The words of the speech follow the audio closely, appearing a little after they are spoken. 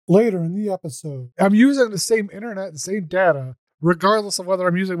later in the episode. I'm using the same internet, the same data, regardless of whether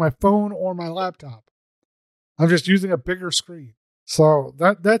I'm using my phone or my laptop. I'm just using a bigger screen. So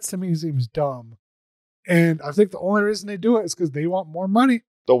that to me seems dumb. And I think the only reason they do it is because they want more money.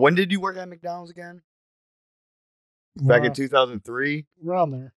 So when did you work at McDonald's again? Back in 2003?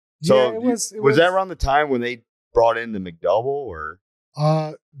 Around there. So yeah, it was that around the time when they brought in the McDouble, or?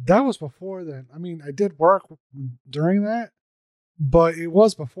 That was before then. I mean, I did work during that, but it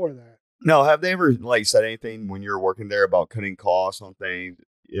was before that. No, have they ever said anything when you were working there about cutting costs on things,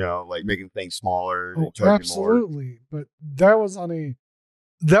 like making things smaller? Oh, absolutely. More? But that was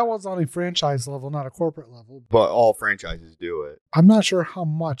on a franchise level, not a corporate level. But all franchises do it. I'm not sure how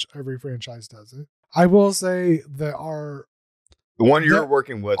much every franchise does it. I will say that the one you're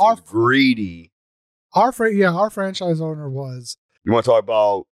working with was greedy. Our franchise owner was. You want to talk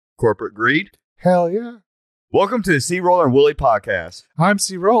about corporate greed? Hell yeah. Welcome to the CRollur and Willy podcast. I'm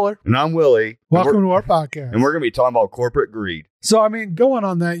CRollur. And I'm Willy. Welcome to our podcast. And we're going to be talking about corporate greed. So, I mean, going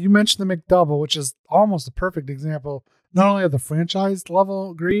on that, you mentioned the McDouble, which is almost a perfect example, not only of the franchise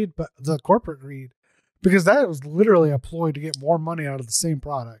level greed, but the corporate greed. Because that was literally a ploy to get more money out of the same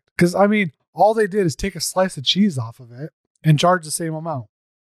product. Because, I mean, all they did is take a slice of cheese off of it and charge the same amount.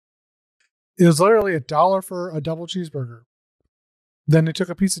 It was literally $1 for a double cheeseburger. Then they took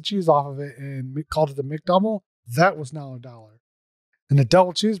a piece of cheese off of it and called it the McDouble. That was now $1. And the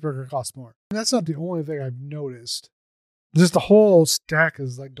double cheeseburger costs more. And that's not the only thing I've noticed. Just the whole stack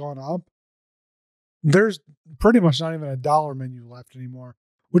has gone up. There's pretty much not even a $1 menu left anymore,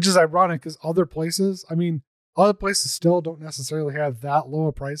 which is ironic because other places still don't necessarily have that low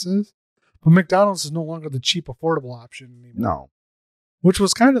of prices. But McDonald's is no longer the cheap, affordable option anymore. No. Which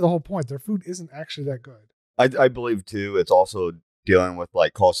was kind of the whole point. Their food isn't actually that good. I believe, too, it's also dealing with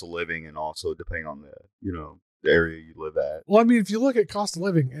cost of living and also depending on the area you live at. Well, I mean, if you look at cost of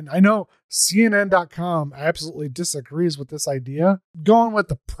living, and I know CNN.com absolutely disagrees with this idea, going with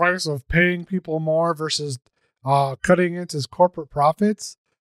the price of paying people more versus cutting into corporate profits,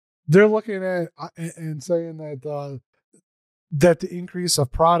 they're looking at and saying that the increase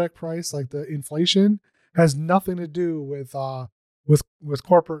of product price, like the inflation, has nothing to do with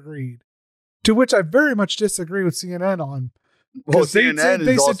corporate greed. To which I very much disagree with CNN on. Well, CNN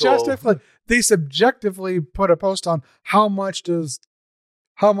they subjectively put a post on how much does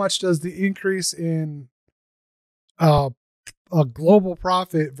the increase in a global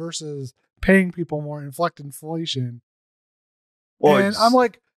profit versus paying people more reflect inflation. Well, and I'm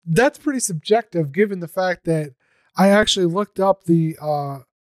like, that's pretty subjective given the fact that I actually looked up the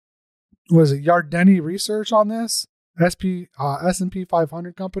Yardeni research on this S&P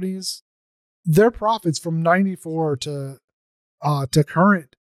 500 companies. Their profits from 94 to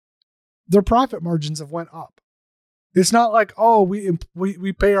current, their profit margins have went up. It's not like, oh,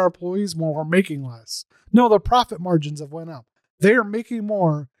 we pay our employees more, we're making less. No, their profit margins have went up. They are making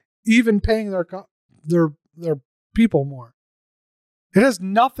more, even paying their people more. It has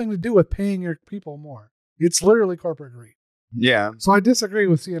nothing to do with paying your people more. It's literally corporate greed. Yeah. So I disagree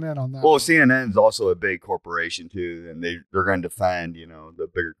with CNN on that. Well, CNN is also a big corporation too, and they're going to defend, the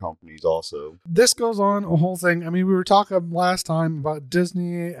bigger companies also. This goes on a whole thing. I mean, we were talking last time about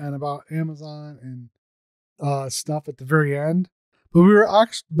Disney and about Amazon and stuff at the very end, but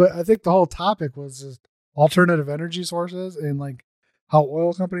I think the whole topic was just alternative energy sources and how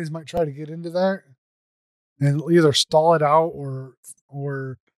oil companies might try to get into that and either stall it out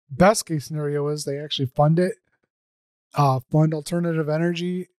or best case scenario is they actually fund it. Fund alternative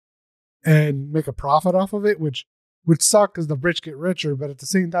energy and make a profit off of it, which would suck because the rich get richer, but at the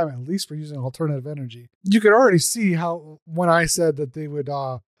same time, at least we're using alternative energy. You could already see how when I said that they would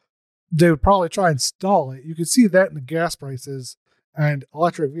probably try and stall it, you could see that in the gas prices and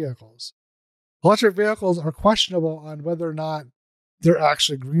electric vehicles. Electric vehicles are questionable on whether or not they're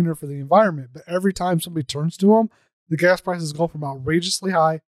actually greener for the environment, but every time somebody turns to them, the gas prices go from outrageously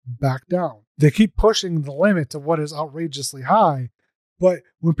high back down. They keep pushing the limit to what is outrageously high. But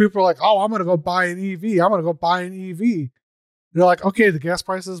when people are like, oh, I'm going to go buy an EV, they're like, okay, the gas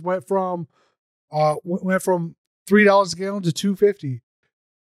prices went from $3 a gallon to $2.50.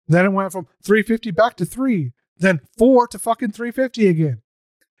 Then it went from $3.50 back to $3, then $4 to fucking $3.50 again.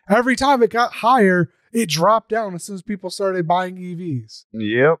 Every time it got higher, it dropped down as soon as people started buying EVs.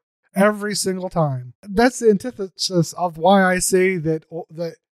 Yep. Every single time. That's the antithesis of why I say that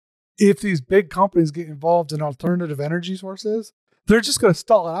if these big companies get involved in alternative energy sources, they're just going to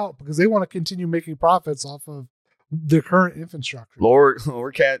stall it out because they want to continue making profits off of the current infrastructure. Lower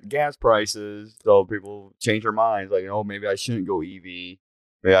gas prices, so people change their minds. Maybe I shouldn't go EV.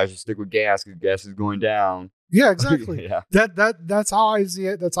 Maybe I should stick with gas because gas is going down. Yeah, exactly. Yeah. That's how I see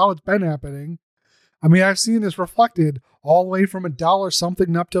it. That's how it's been happening. I mean, I've seen this reflected all the way from $1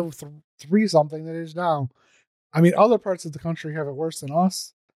 something up to three something that it is now. I mean, other parts of the country have it worse than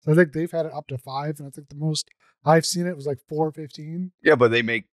us. So I think they've had it up to 5, and I think the most I've seen it was like 4.15. Yeah, but they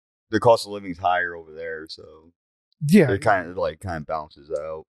make the cost of living's higher over there, so Yeah, it kind of balances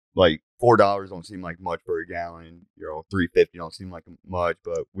out. Like $4 don't seem like much per gallon. $3.50 don't seem like much,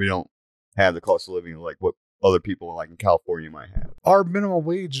 but we don't have the cost of living like what other people like in California might have. our minimum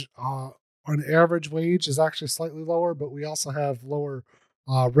wage, on average wage, is actually slightly lower, but we also have lower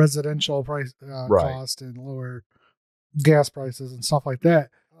residential price Right. cost and lower gas prices and stuff like that.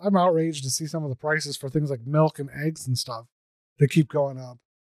 I'm outraged to see some of the prices for things like milk and eggs and stuff. They keep going up.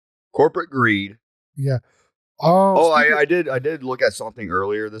 Corporate greed. Yeah. Oh, I did look at something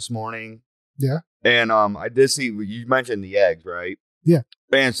earlier this morning. Yeah. And I did see you mentioned the eggs, right? Yeah.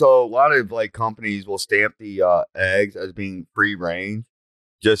 And so a lot of like companies will stamp the eggs as being free range,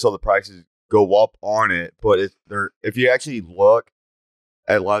 just so the prices go up on it. But if you actually look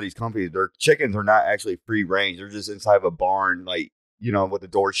at a lot of these companies, their chickens are not actually free range. They're just inside of a barn, like with the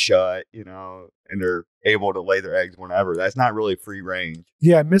door shut, and they're able to lay their eggs whenever. That's not really free range.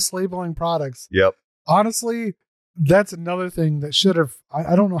 Yeah, mislabeling products. Yep. Honestly, that's another thing that should have.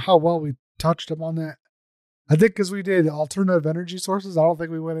 I don't know how well we touched upon that. I think because we did alternative energy sources, I don't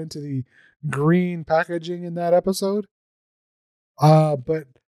think we went into the green packaging in that episode. But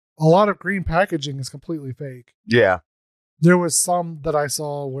a lot of green packaging is completely fake. Yeah. There was some that I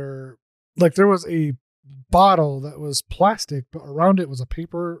saw where, like, there was a bottle that was plastic, but around it was a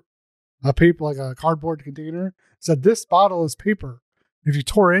paper like a cardboard container. It said this bottle is paper. If you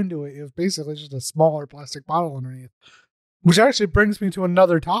tore into it, it was basically just a smaller plastic bottle underneath. Which actually brings me to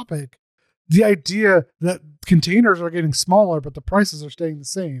another topic. The idea that containers are getting smaller, but the prices are staying the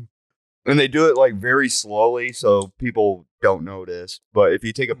same. And they do it like very slowly, so people don't notice. But if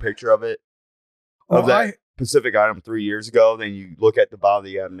you take a picture of it, specific item 3 years ago, then you look at the bottle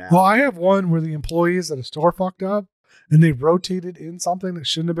that you have now. Well, I have one where the employees at a store fucked up and they rotated in something that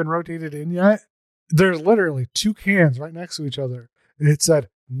shouldn't have been rotated in yet. There's literally 2 cans right next to each other. And it said,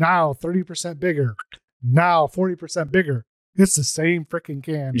 now 30% bigger, now 40% bigger. It's the same freaking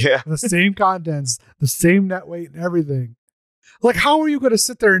can. Yeah. The same contents, the same net weight and everything. Like, how are you going to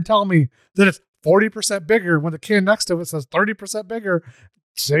sit there and tell me that it's 40% bigger when the can next to it says 30% bigger?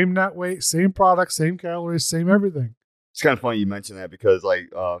 Same net weight, same product, same calories, same everything. It's kind of funny you mentioned that because, like,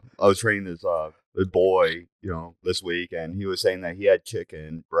 I was training this boy, this week, and he was saying that he had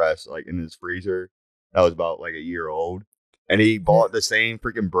chicken breasts, like, in his freezer that was about, like, a year old. And he bought the same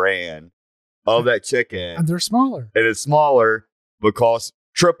freaking brand of that chicken. And they're smaller. And it's smaller, but costs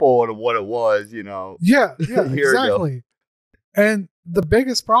triple of what it was, Yeah, exactly. And the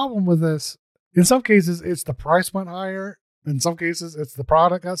biggest problem with this, in some cases, it's the price went higher. In some cases, it's the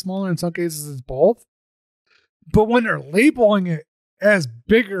product got smaller. In some cases, it's both. But when they're labeling it as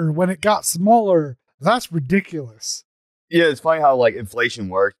bigger when it got smaller, that's ridiculous. Yeah, it's funny how like inflation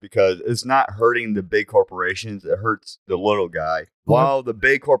works because it's not hurting the big corporations. It hurts the little guy. While the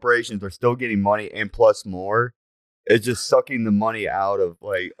big corporations are still getting money and plus more, it's just sucking the money out of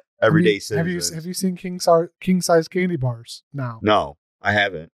like everyday citizens. Have you seen king size candy bars now? No, I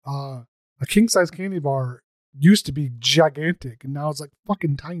haven't. A king size candy bar used to be gigantic, and now it's like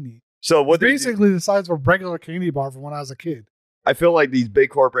fucking tiny. So what? Basically, the size of a regular candy bar from when I was a kid. I feel like these big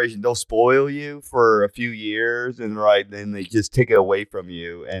corporations, they'll spoil you for a few years, and then they just take it away from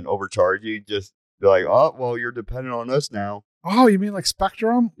you and overcharge you. Just be like, oh, well, you're dependent on us now. Oh, you mean like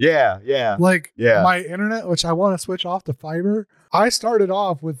Spectrum? Yeah. Like my internet, which I want to switch off to fiber. I started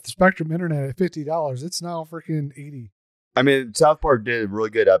off with Spectrum internet at $50. It's now freaking $80. I mean, South Park did a really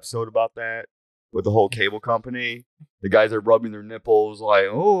good episode about that with the whole cable company. The guys are rubbing their nipples like,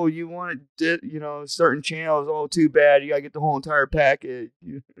 oh, you want certain channels. Oh, too bad. You got to get the whole entire package.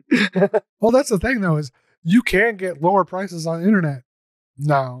 Well, that's the thing, though, is you can get lower prices on the internet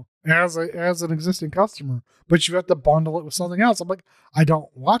now as an existing customer, but you have to bundle it with something else. I'm like, I don't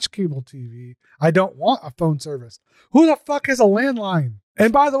watch cable TV. I don't want a phone service. Who the fuck has a landline?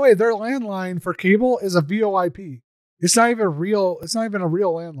 And by the way, their landline for cable is a VoIP. It's not even a real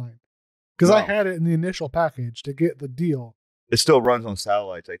landline. Because I had it in the initial package to get the deal. It still runs on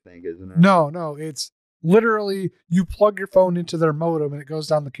satellites, I think, isn't it? No. It's literally you plug your phone into their modem and it goes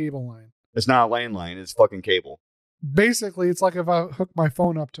down the cable line. It's not a landline. It's fucking cable. Basically, it's like if I hook my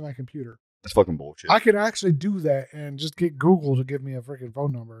phone up to my computer. That's fucking bullshit. I could actually do that and just get Google to give me a freaking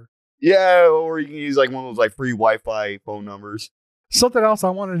phone number. Yeah, or you can use like one of those like free Wi-Fi phone numbers. Something else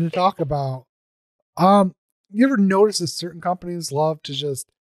I wanted to talk about. You ever notice that certain companies love to just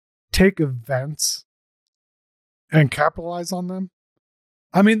take events and capitalize on them.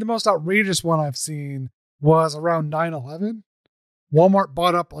 I mean, the most outrageous one I've seen was around 9/11. Walmart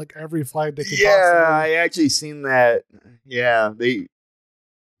bought up like every flag they could Yeah, possibly. I actually seen that. Yeah, they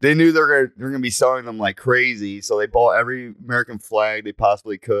knew they're gonna be selling them like crazy, so they bought every American flag they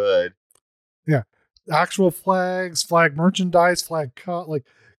possibly could. Yeah, actual flags, flag merchandise, like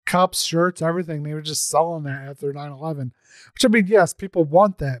cups, shirts, everything. They were just selling that after 9/11. Which, I mean, yes, people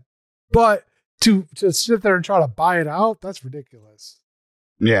want that, but to sit there and try to buy it out, that's ridiculous.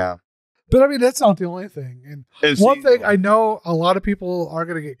 Yeah. But I mean, that's not the only thing. And one thing I know a lot of people are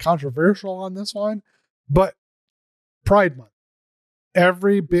going to get controversial on this one, but Pride Month,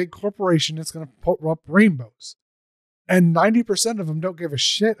 every big corporation is going to put up rainbows. And 90% of them don't give a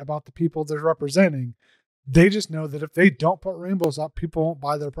shit about the people they're representing. They just know that if they don't put rainbows up, people won't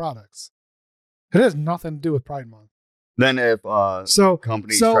buy their products. It has nothing to do with Pride Month. Then if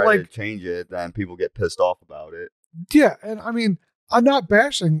companies try to change it, then people get pissed off about it. Yeah, and I mean, I'm not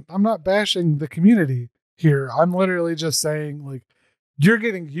bashing the community here. I'm literally just saying, like, you're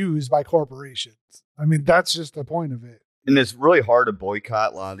getting used by corporations. I mean, that's just the point of it. And it's really hard to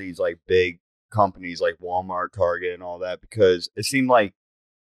boycott a lot of these like big companies like Walmart, Target, and all that, because it seemed like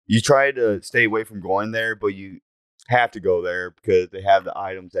you try to stay away from going there, but you have to go there because they have the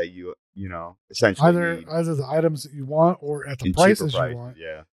items that you know, essentially either the items that you want or at the prices you want.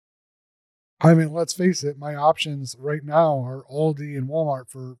 Yeah. I mean, let's face it, my options right now are Aldi and Walmart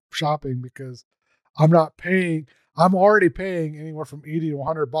for shopping because I'm already paying anywhere from $80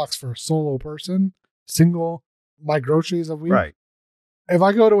 to $100 for a solo person, single, my groceries a week. Right. If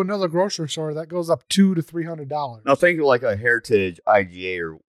I go to another grocery store, that goes up $200 to $300. Now think of like a Heritage IGA,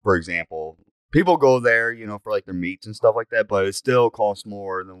 or for example, people go there, you know, for like their meats and stuff like that, but it still costs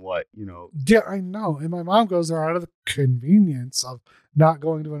more than what, you know. Yeah, I know. And my mom goes there out of the convenience of not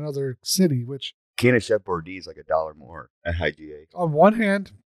going to another city, which can of Chef Bourdain is like $1 more at IGA. On one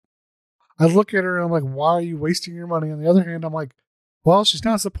hand, I look at her and I'm like, why are you wasting your money? On the other hand, I'm like, well, she's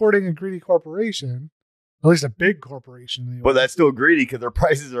not supporting a greedy corporation, at least a big corporation. Anyway. But that's still greedy because their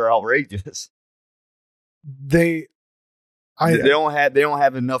prices are outrageous. They don't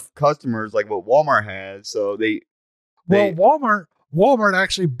have enough customers like what Walmart has, so Walmart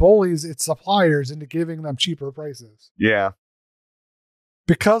actually bullies its suppliers into giving them cheaper prices. Yeah.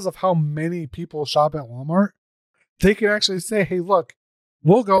 Because of how many people shop at Walmart, they can actually say, hey, look,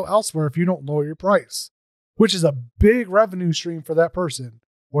 we'll go elsewhere if you don't lower your price, which is a big revenue stream for that person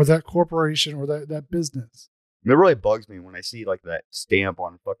or that corporation or that business. It really bugs me when I see like that stamp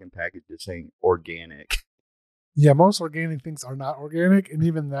on a fucking package just saying organic. Yeah, most organic things are not organic. And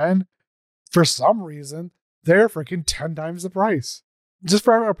even then, for some reason, they're freaking 10 times the price. Just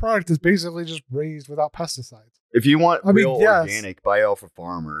for a product that's basically just raised without pesticides. If you want organic, buy off a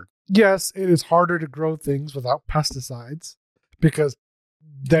farmer. Yes, it is harder to grow things without pesticides because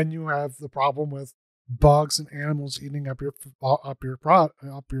then you have the problem with bugs and animals eating up your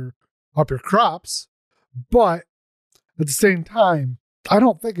crops. But at the same time, I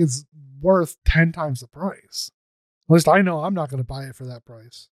don't think it's worth 10 times the price. At least I know I'm not going to buy it for that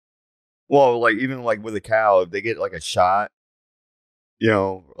price. Well, like even like with a cow, if they get like a shot, you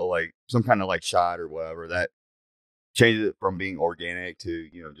know, like some kind of like shot or whatever, that changes it from being organic to,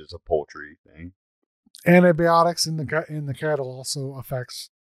 you know, just a poultry thing. Antibiotics in the cattle also affects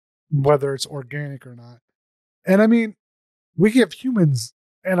whether it's organic or not. And I mean, we give humans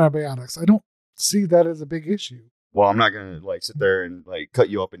antibiotics. I don't see that as a big issue. Well, I'm not gonna like sit there and like cut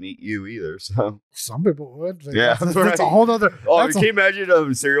you up and eat you either. So some people would. Like, yeah, that's a whole other. Oh, can you imagine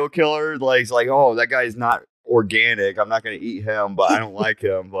a serial killer? Like, it's like, oh, that guy's not organic. I'm not gonna eat him, but I don't like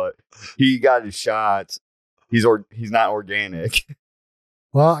him. But he got his shots. He's not organic.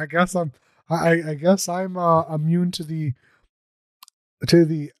 Well, I guess I'm immune to the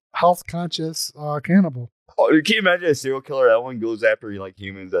health conscious cannibal. Oh, can you imagine a serial killer that one goes after like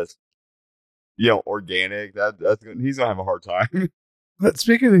humans that's, you know, organic? He's gonna have a hard time. But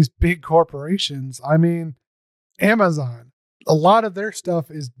speaking of these big corporations, I mean, Amazon, a lot of their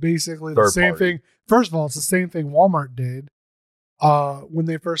stuff is basically the same thing. First of all, it's the same thing Walmart did when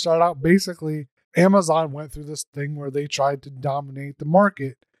they first started out. Basically, Amazon went through this thing where they tried to dominate the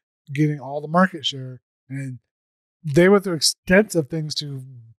market, getting all the market share, and they went through extensive things to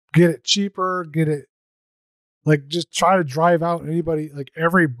get it cheaper, get it like just try to drive out anybody, like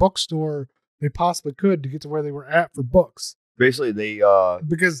every bookstore they possibly could to get to where they were at for books. Basically, they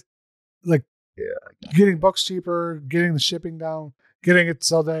because like getting books cheaper, getting the shipping down, getting it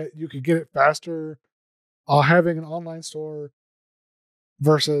so that you could get it faster, having an online store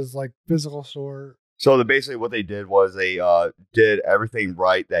versus like physical store. So basically what they did was they did everything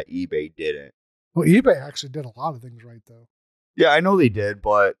right that eBay didn't. Well, eBay actually did a lot of things right, though. Yeah, I know they did,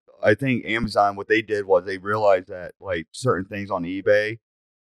 but I think Amazon, what they did was they realized that like certain things on eBay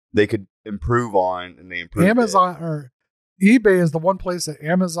they could improve on, and they improved Amazon or eBay is the one place that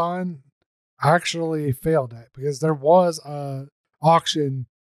Amazon actually failed at, because there was a auction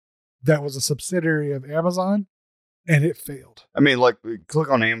that was a subsidiary of Amazon and it failed. I mean, like, click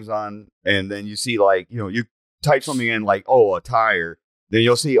on Amazon and then you see, like, you type something in, like, oh, a tire. Then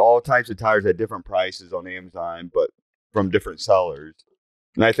you'll see all types of tires at different prices on Amazon, but from different sellers.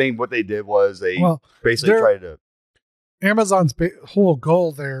 And I think what they did was they basically tried to. Amazon's whole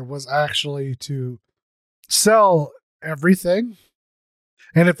goal there was actually to sell everything.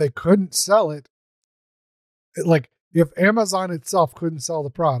 And if they couldn't sell it, like if Amazon itself couldn't sell the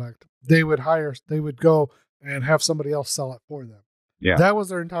product, they would go and have somebody else sell it for them. Yeah. That was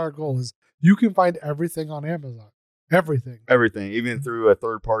their entire goal, is you can find everything on Amazon. Everything, even through a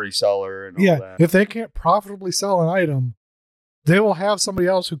third-party seller and all that. If they can't profitably sell an item, they will have somebody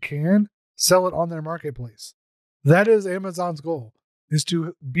else who can sell it on their marketplace. That is Amazon's goal, is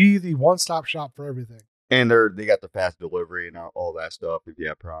to be the one-stop shop for everything. And they got the fast delivery and all that stuff if you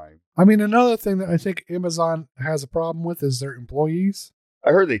have Prime. I mean, another thing that I think Amazon has a problem with is their employees.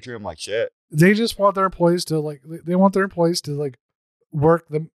 I heard they treat them like shit. They just want their employees to work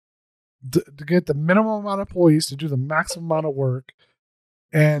to get the minimum amount of employees to do the maximum amount of work,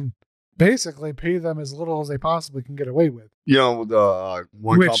 and basically pay them as little as they possibly can get away with. The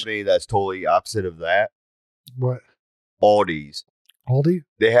company that's totally opposite of that. What? Aldi's. Aldi?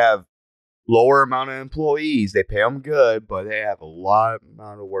 They have lower amount of employees. They pay them good, but they have a lot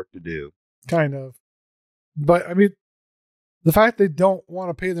amount of work to do. Kind of. But, I mean, the fact they don't want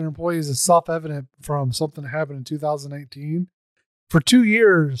to pay their employees is self-evident from something that happened in 2019. For 2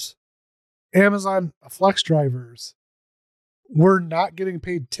 years, Amazon Flex drivers were not getting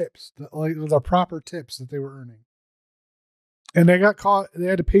paid tips, like the proper tips that they were earning. And they got caught. They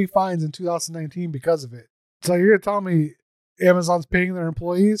had to pay fines in 2019 because of it. So you're going to tell me Amazon's paying their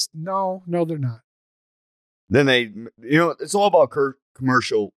employees? No, they're not. Then it's all about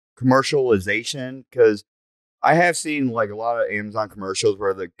commercialization, because I have seen like a lot of Amazon commercials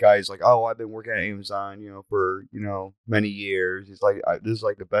where the guy's like, oh, I've been working at Amazon, for, many years. He's like, this is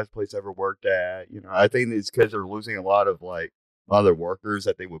like the best place I ever worked at. I think it's because they're losing a lot of their workers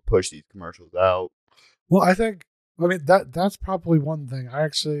that they would push these commercials out. Well, that's probably one thing. I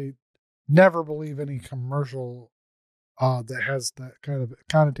actually never believe any commercial that has that kind of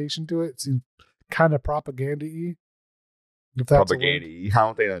connotation to it. It seems kind of propaganda-y. Propaganda-y. I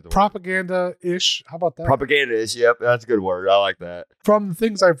don't think that's a word. Propaganda-ish. How about that? Propaganda-ish. Yep, that's a good word. I like that. From the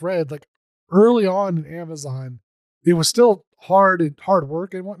things I've read, like early on in Amazon, it was still hard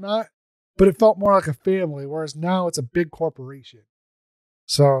work and whatnot, but it felt more like a family, whereas now it's a big corporation.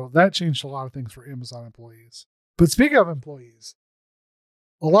 So that changed a lot of things for Amazon employees. But speaking of employees,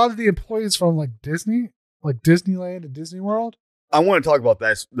 a lot of the employees from Disney, like Disneyland and Disney World. I want to talk about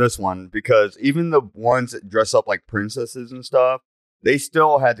this one, because even the ones that dress up like princesses and stuff, they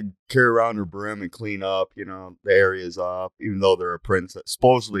still had to carry around their broom and clean up, the areas up, even though they're a princess,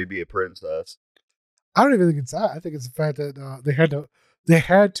 supposedly be a princess. I don't even think it's that. I think it's the fact that they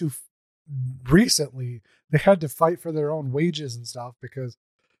had to fight for their own wages and stuff, because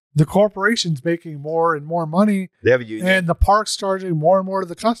the corporation's making more and more money. They have a union. And the park's charging more and more to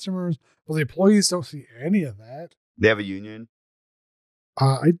the customers. Well, the employees don't see any of that. They have a union.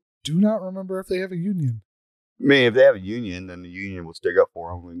 I do not remember if they have a union. I mean, if they have a union, then the union will stick up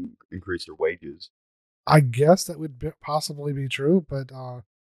for them and increase their wages. I guess that would possibly be true, but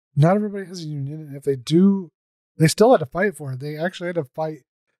not everybody has a union. And if they do, they still had to fight for it. They actually had to fight.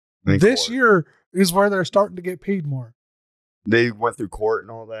 This year is where they're starting to get paid more. They went through court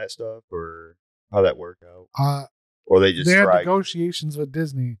and all that stuff, or how'd that work out? Or they had negotiations with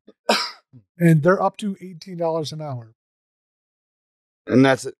Disney, and they're up to $18 an hour. And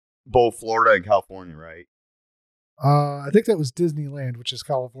that's both Florida and California, right? I think that was Disneyland, which is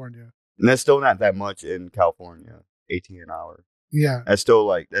California. And that's still not that much in California, 18 an hour. Yeah. That's still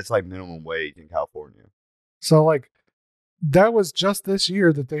that's minimum wage in California. So that was just this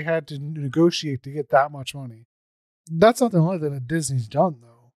year that they had to negotiate to get that much money. That's not the only thing that Disney's done,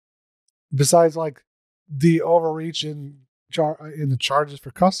 though. Besides the overreach in the charges for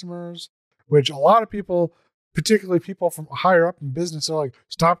customers, which a lot of people, particularly people from higher up in business, are like,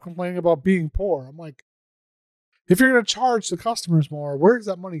 stop complaining about being poor. I'm like, if you're going to charge the customers more, where's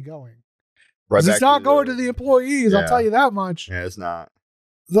that money going? Right, it's not going to the employees, I'll tell you that much. Yeah, it's not.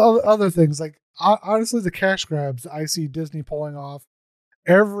 The other things, honestly, the cash grabs I see Disney pulling off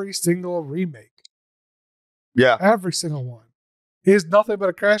every single remake. Yeah. Every single one. is nothing but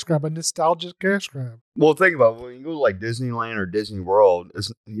a cash grab, a nostalgic cash grab. Well, think about it. When you go to like Disneyland or Disney World,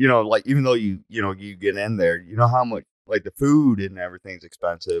 it's, like even though you get in there, you know how much like the food and everything's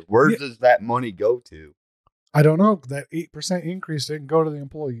expensive. Where does that money go to? I don't know. That 8% increase didn't go to the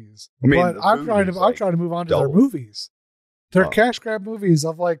employees. I mean, but I'm trying to move on to their movies. Their cash grab movies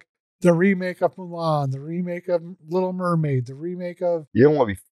of like the remake of Mulan, the remake of Little Mermaid, the remake of... You don't want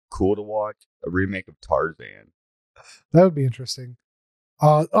to be cool to watch a remake of Tarzan. That would be interesting.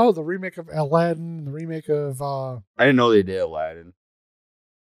 The remake of Aladdin, the remake of... I didn't know they did Aladdin.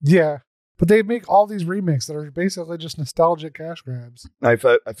 Yeah, but they make all these remakes that are basically just nostalgic cash grabs. I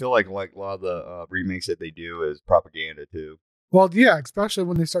feel like a lot of the remakes that they do is propaganda too. Well, yeah, especially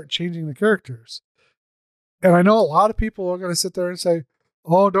when they start changing the characters. And I know a lot of people are going to sit there and say,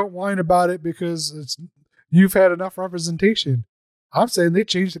 "Oh, don't whine about it because you've had enough representation." I'm saying they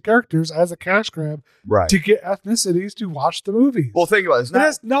changed the characters as a cash grab to get ethnicities to watch the movies. Well, think about it. It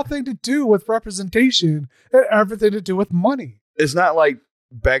has nothing to do with representation and everything to do with money. It's not like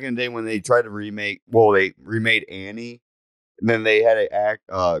back in the day when they tried to remake, they remade Annie, and then they had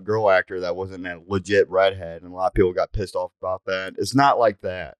a girl actor that wasn't a legit redhead, and a lot of people got pissed off about that. It's not like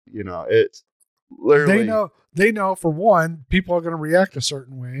that. It's literally... They know for one, people are going to react a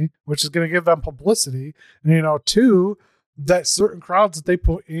certain way, which is going to give them publicity. And, two, that certain crowds that they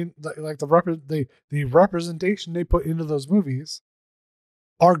put in, like the representation they put into those movies,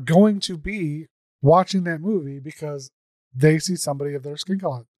 are going to be watching that movie because they see somebody of their skin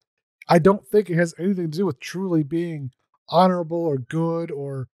color. I don't think it has anything to do with truly being honorable or good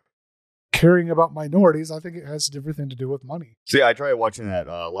or caring about minorities. I think it has everything to do with money. See, I tried watching that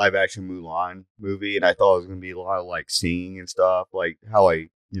live action Mulan movie, and I thought it was going to be a lot of like singing and stuff, like how I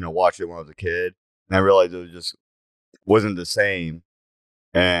watched it when I was a kid, and I realized it just wasn't the same.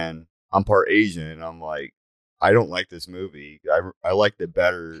 And I'm part Asian, and I'm like, I don't like this movie. I liked it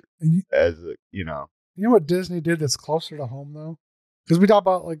better as You know what Disney did that's closer to home though, because we talk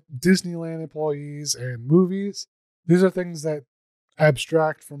about like Disneyland employees and movies. These are things that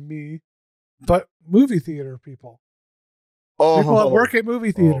abstract from me. But movie theater people. People that work at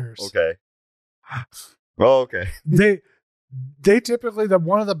movie theaters. Okay. Oh, okay. They typically,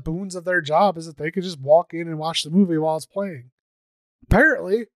 one of the boons of their job is that they could just walk in and watch the movie while it's playing.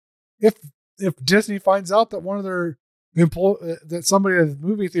 Apparently, if Disney finds out that one of their that somebody at the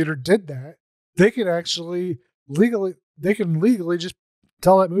movie theater did that, they can actually legally just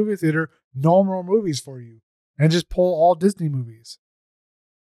tell that movie theater no more movies for you and just pull all Disney movies.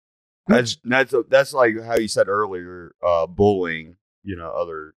 That's like how you said earlier, bullying,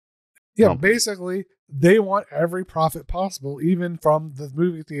 other. Yeah, companies. Basically, they want every profit possible, even from the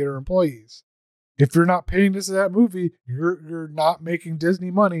movie theater employees. If you're not paying to see that movie, you're not making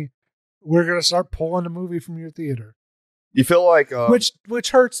Disney money. We're gonna start pulling the movie from your theater. You feel like which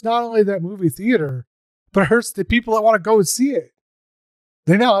hurts not only that movie theater, but it hurts the people that want to go and see it.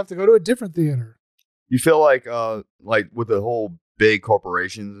 They now have to go to a different theater. You feel like with the whole big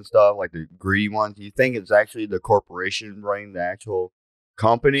corporations and stuff, like the greedy ones, do you think it's actually the corporation running the actual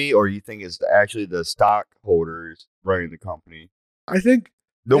company, or you think it's actually the stockholders running the company? I think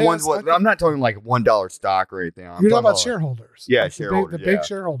I'm not talking like $1 stock or anything. You're talking about shareholders. Yeah, like shareholders. The big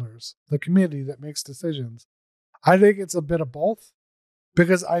shareholders, the committee that makes decisions. I think it's a bit of both,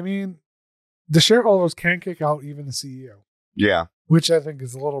 because the shareholders can kick out even the CEO. Yeah, which I think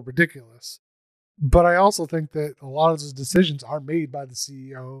is a little ridiculous. But I also think that a lot of those decisions are made by the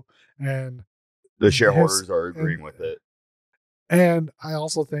CEO, and the shareholders are agreeing with it. And I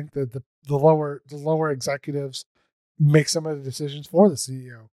also think that the lower executives make some of the decisions for the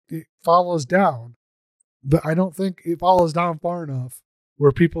CEO. It follows down, but I don't think it follows down far enough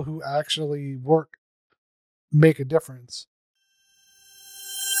where people who actually work make a difference.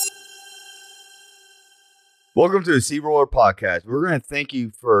 Welcome to the CRollur podcast. We're going to thank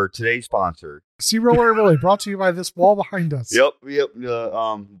you for today's sponsor. CRollur and Willy, brought to you by this wall behind us. Yep.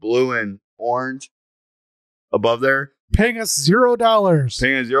 The blue and orange above there. Paying us $0.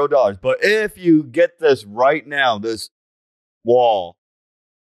 Paying us $0. But if you get this right now, this wall,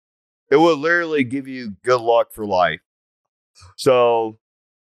 it will literally give you good luck for life. So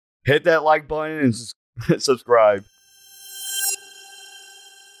hit that like button and subscribe.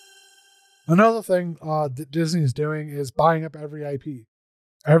 Another thing that Disney is doing is buying up every IP.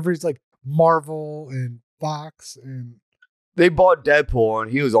 Every's like Marvel and Fox, and they bought Deadpool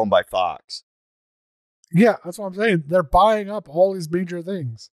and he was owned by Fox. Yeah, that's what I'm saying. They're buying up all these major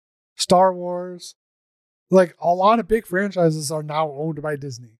things. Star Wars. Like, a lot of big franchises are now owned by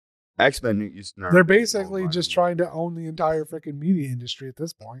Disney. X-Men used to They're basically just trying to own the entire freaking media industry at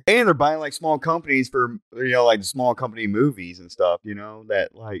this point. And they're buying like small companies for, like the small company movies and stuff, that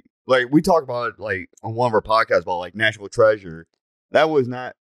like we talk about it like on one of our podcasts about like National Treasure. That was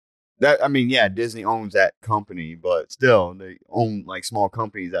not that. I mean, yeah, Disney owns that company, but still they own like small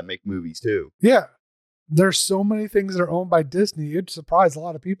companies that make movies too. Yeah. There's so many things that are owned by Disney. It'd surprise a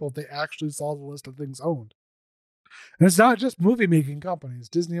lot of people if they actually saw the list of things owned. And it's not just movie making companies.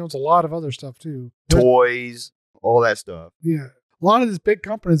 Disney owns a lot of other stuff too. Toys, all that stuff. Yeah. A lot of these big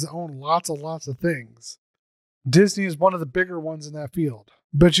companies own lots and lots of things. Disney is one of the bigger ones in that field.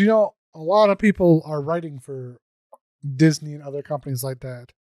 But a lot of people are writing for Disney and other companies like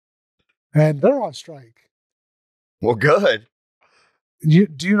that. And they're on strike. Well, good. Do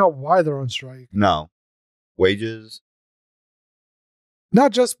you know why they're on strike? No. Wages?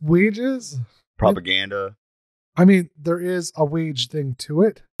 Not just wages. Propaganda? I mean, there is a wage thing to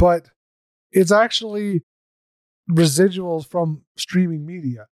it, but it's actually residuals from streaming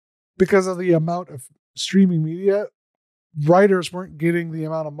media. Because of the amount of streaming media, writers weren't getting the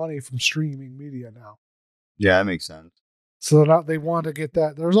amount of money from streaming media now. Yeah, that makes sense. So now they want to get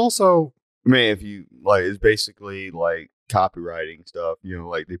that. There's also... I mean, if you, like, it's basically, like, copywriting stuff,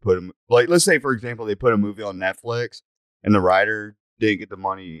 like, they put them... Like, let's say, for example, they put a movie on Netflix, and the writer didn't get the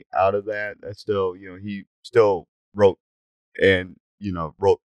money out of that. That's still, he still wrote and,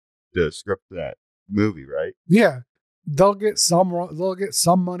 wrote the script of that movie, right? Yeah. They'll get some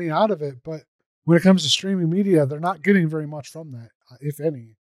money out of it, but when it comes to streaming media, they're not getting very much from that, if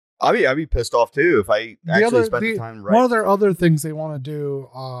any. I'd be pissed off too if I actually spent the time right. One of their other things they want to do,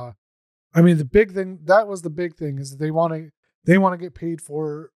 the big thing is that they want to get paid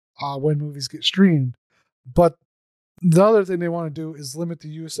for when movies get streamed. But the other thing they want to do is limit the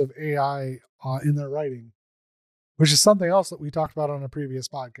use of AI in their writing, which is something else that we talked about on a previous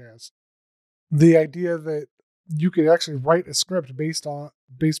podcast. The idea that you could actually write a script based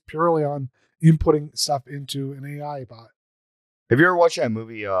purely on inputting stuff into an AI bot. Have you ever watched that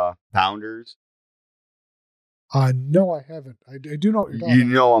movie, Founders? No, I haven't. I do know what you're talking about. You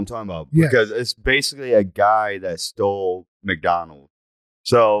know what I'm talking about. Yes. Because it's basically a guy that stole McDonald's.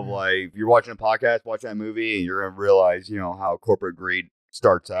 So, like, if you're watching a podcast, watch that movie, and you're going to realize, how corporate greed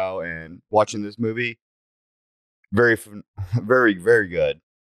starts out. And watching this movie, very, very, very good.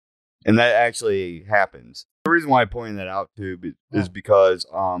 And that actually happens. The reason why I pointed that out, too, is because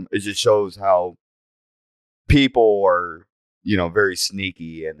it just shows how people are... very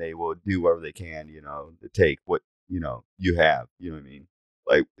sneaky, and they will do whatever they can, to take what, you have, you know what I mean?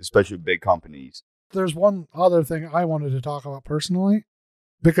 Like, especially big companies. There's one other thing I wanted to talk about personally,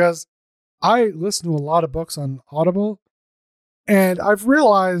 because I listen to a lot of books on Audible, and I've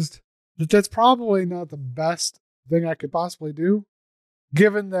realized that that's probably not the best thing I could possibly do,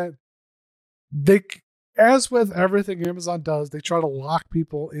 given that as with everything Amazon does, they try to lock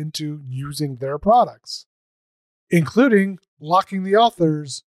people into using their products, including locking the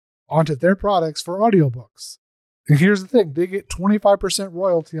authors onto their products for audiobooks. And here's the thing, they get 25%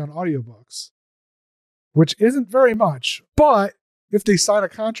 royalty on audiobooks, which isn't very much, but if they sign a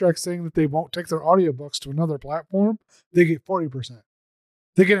contract saying that they won't take their audiobooks to another platform, they get 40%.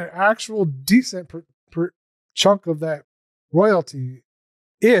 They get an actual decent per chunk of that royalty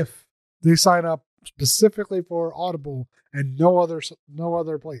if they sign up specifically for Audible and no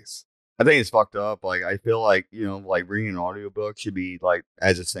other place. I think it's fucked up. Like, I feel like, like reading an audiobook should be like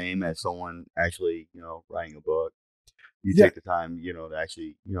as the same as someone actually, writing a book. You take the time, to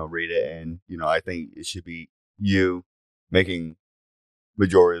actually, read it. And, I think it should be you making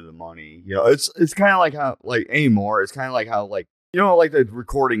majority of the money. It's kind of like how, like, anymore, it's kind of like how, like, like the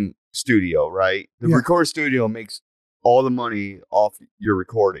recording studio, right? The recording studio makes all the money off your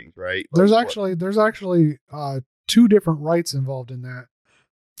recordings, right? Like, there's actually two different rights involved in that.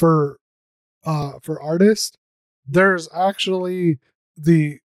 For artists, there's actually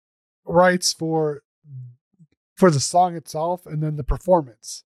the rights for the song itself, and then the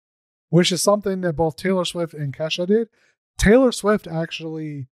performance, which is something that both Taylor Swift and Kesha did. Taylor Swift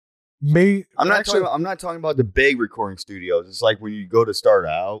actually made... I'm not talking about the big recording studios. It's like when you go to start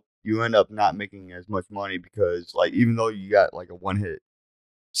out, you end up not making as much money because, like, even though you got like a one-hit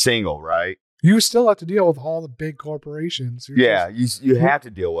single, right? You still have to deal with all the big corporations. You have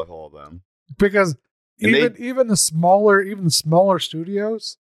to deal with all of them. Because even the smaller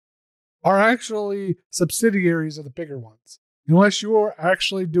studios are actually subsidiaries of the bigger ones, unless you are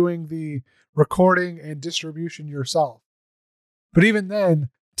actually doing the recording and distribution yourself. But even then,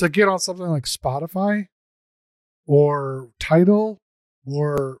 to get on something like Spotify or Tidal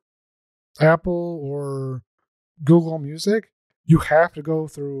or Apple or Google Music, you have to go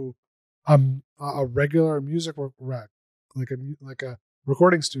through a regular music rec, like a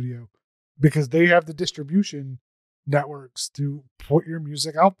recording studio, because they have the distribution networks to put your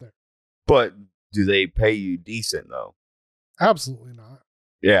music out there. But do they pay you decent though? Absolutely not.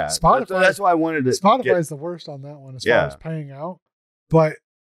 Yeah, Spotify. That's why I wanted to. Spotify is the worst on that one as far as paying out. But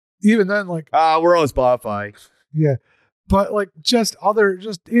even then, like, we're on Spotify. Yeah, but like just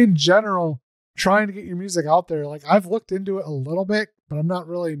in general, trying to get your music out there. Like, I've looked into it a little bit, but I'm not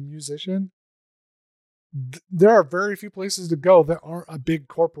really a musician. There are very few places to go that aren't a big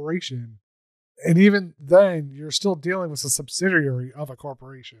corporation. And even then, you're still dealing with a subsidiary of a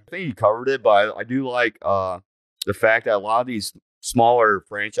corporation. I think you covered it, but I do like the fact that a lot of these smaller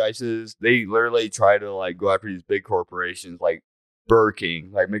franchises, they literally try to like go after these big corporations like Burger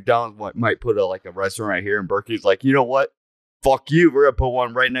King. Like McDonald's might put a restaurant right here, and Burger King's like, you know what? Fuck you. We're going to put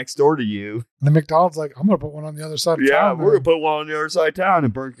one right next door to you. And the McDonald's like, I'm going to put one on the other side of town. Yeah, we're going to put one on the other side of town.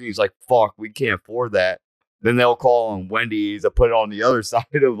 And Burger King's like, fuck, we can't afford that. Then they'll call on Wendy's to put it on the other side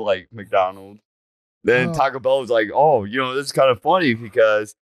of like McDonald's. Then Taco Bell was like, oh, this is kind of funny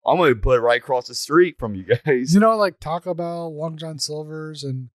because I'm going to put it right across the street from you guys. Like Taco Bell, Long John Silver's,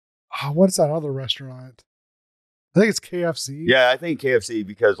 and what's that other restaurant? I think it's KFC. Yeah, I think KFC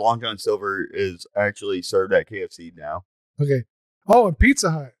because Long John Silver is actually served at KFC now. Okay. Oh, and Pizza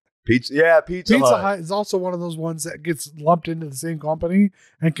Hut. Pizza Hut is also one of those ones that gets lumped into the same company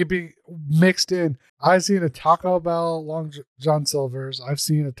and can be mixed in. I've seen a Taco Bell Long John Silver's. I've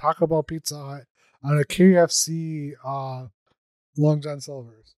seen a Taco Bell Pizza Hut and a KFC Long John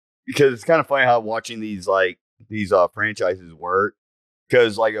Silver's. Because it's kind of funny how watching these franchises work.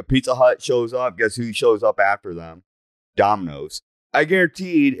 Because like a Pizza Hut shows up, guess who shows up after them? Domino's. I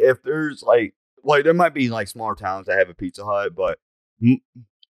guaranteed if there's like there might be like smaller towns that have a Pizza Hut, but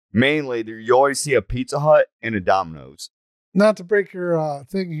mainly you always see a Pizza Hut and a Domino's. Not to break your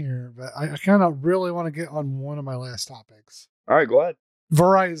thing here, but I kind of really want to get on one of my last topics. All right, go ahead.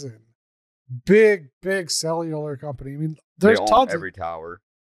 Verizon. Big cellular company. I mean, there's tons every tower.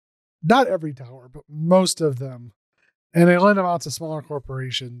 Not every tower, but most of them. And they lend them out to smaller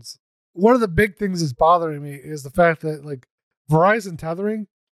corporations. One of the big things that's bothering me is the fact that like Verizon tethering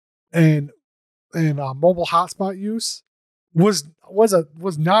and mobile hotspot use was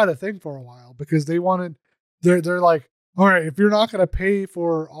not a thing for a while because they're like, all right, if you're not going to pay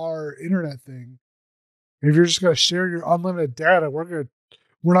for our internet thing, if you're just going to share your unlimited data, we're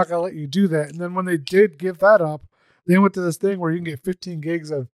not going to let you do that. And then when they did give that up, they went to this thing where you can get 15 gigs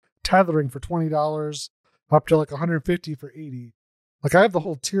of tethering for $20 up to like $150 for $80. Like I have the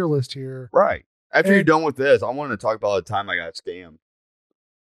whole tier list here. Right. After you're done with this, I want to talk about the time I got scammed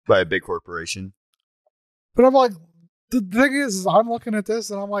by a big corporation. But I'm like, the thing is I'm looking at this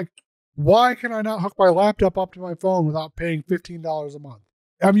and I'm like, why can I not hook my laptop up to my phone without paying $15 a month?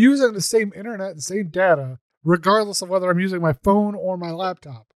 I'm using the same internet, the same data, regardless of whether I'm using my phone or my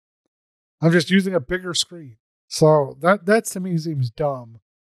laptop. I'm just using a bigger screen. So that to me seems dumb.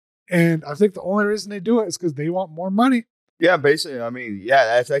 And I think the only reason they do it is because they want more money. Yeah, basically, I mean, yeah,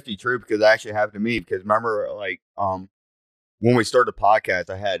 that's actually true because that actually happened to me. Because remember, like, when we started the podcast,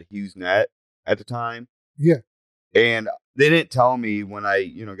 I had HughesNet at the time. Yeah. And they didn't tell me when I,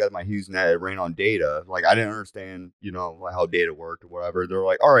 got my HughesNet, it ran on data. Like, I didn't understand, like how data worked or whatever. They're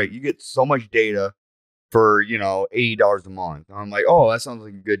like, all right, you get so much data for, $80 a month. And I'm like, oh, that sounds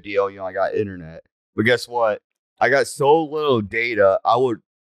like a good deal. I got internet. But guess what? I got so little data, I would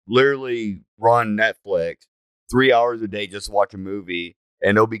literally run Netflix 3 hours a day just to watch a movie,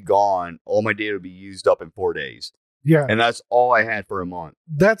 and it'll be gone. All my data will be used up in 4 days. Yeah. And that's all I had for a month.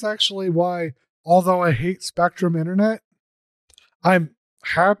 That's actually why, although I hate Spectrum Internet, I'm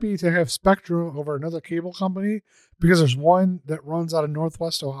happy to have Spectrum over another cable company because there's one that runs out of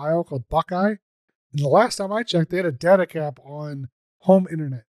Northwest Ohio called Buckeye. And the last time I checked, they had a data cap on home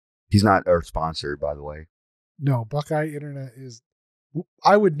internet. He's not our sponsor, by the way. No, Buckeye Internet is...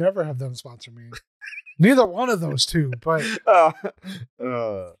 I would never have them sponsor me. Neither one of those two, but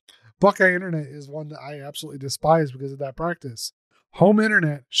Buckeye Internet is one that I absolutely despise because of that practice. Home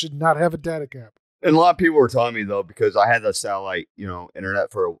internet should not have a data cap. And a lot of people were telling me, though, because I had the satellite, internet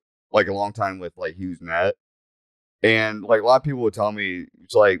for like a long time with like HughesNet. And like a lot of people would tell me,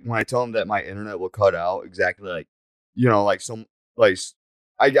 it's like when I tell them that my internet will cut out exactly like,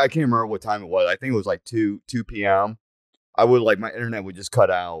 I can't remember what time it was. I think it was like 2 p.m. I would my internet would just cut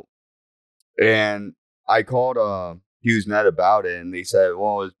out. And I called HughesNet about it, and they said,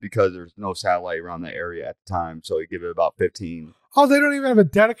 well, it's because there's no satellite around the area at the time, so we give it about 15. Oh, they don't even have a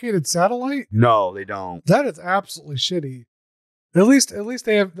dedicated satellite? No, they don't. That is absolutely shitty. At least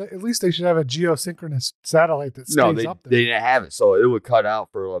they should have a geosynchronous satellite that stays up there. They didn't have it, so it would cut out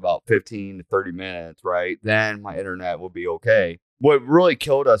for about 15 to 30 minutes, right? Then my internet would be okay. What really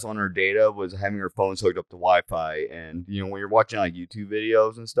killed us on our data was having our phones hooked up to Wi-Fi, and when you're watching like YouTube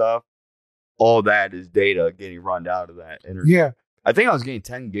videos and stuff, all that is data getting run out of that internet. Yeah, I think I was getting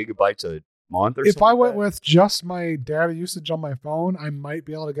 10 gigabytes a month or something. If I went with just my data usage on my phone, I might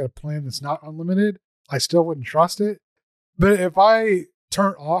be able to get a plan that's not unlimited. I still wouldn't trust it. But if I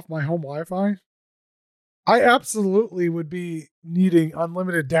turn off my home Wi-Fi, I absolutely would be needing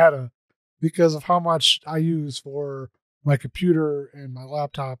unlimited data because of how much I use for my computer and my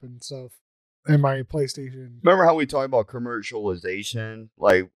laptop and stuff and my PlayStation. Remember how we talked about commercialization?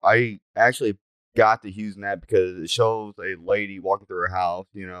 Like, I actually got to using that because it shows a lady walking through her house,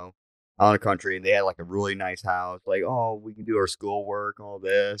 out in the country, and they had like a really nice house. Like, oh, we can do our schoolwork, all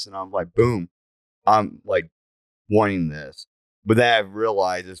this. And I'm like, boom. I'm like wanting this. But then I've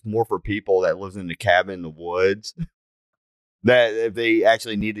realized it's more for people that lives in the cabin in the woods that if they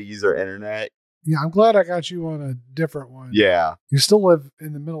actually need to use their internet. Yeah, I'm glad I got you on a different one. Yeah. You still live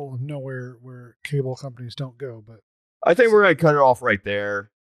in the middle of nowhere where cable companies don't go, but I think we're going to cut it off right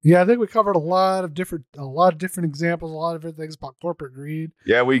there. Yeah, I think we covered a lot of different examples, a lot of different things about corporate greed.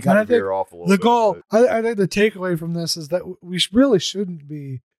 Yeah, we kind of veer off a little bit. The goal, I think the takeaway from this is that we really shouldn't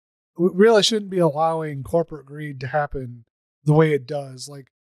be allowing corporate greed to happen the way it does. Like,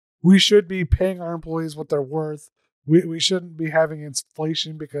 we should be paying our employees what they're worth. We shouldn't be having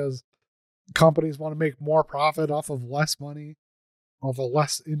inflation because companies want to make more profit off of less money, off of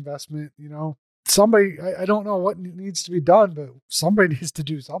less investment, Somebody, I don't know what needs to be done, but somebody needs to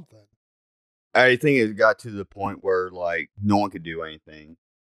do something. I think it got to the point where, like, no one could do anything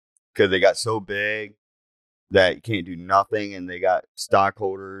because they got so big that you can't do nothing, and they got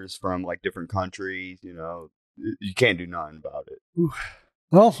stockholders from, like, different countries, You can't do nothing about it. Ooh.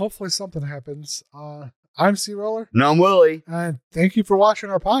 Well, hopefully something happens. I'm CRollur. And I'm Willy. And thank you for watching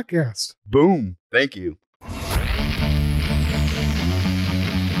our podcast. Boom. Thank you.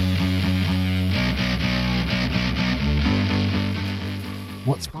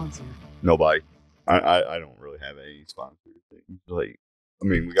 What sponsor? Nobody. I don't really have any sponsor things. Like, I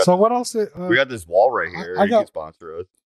mean, we got. So what else? We got this wall right here. You can sponsor us.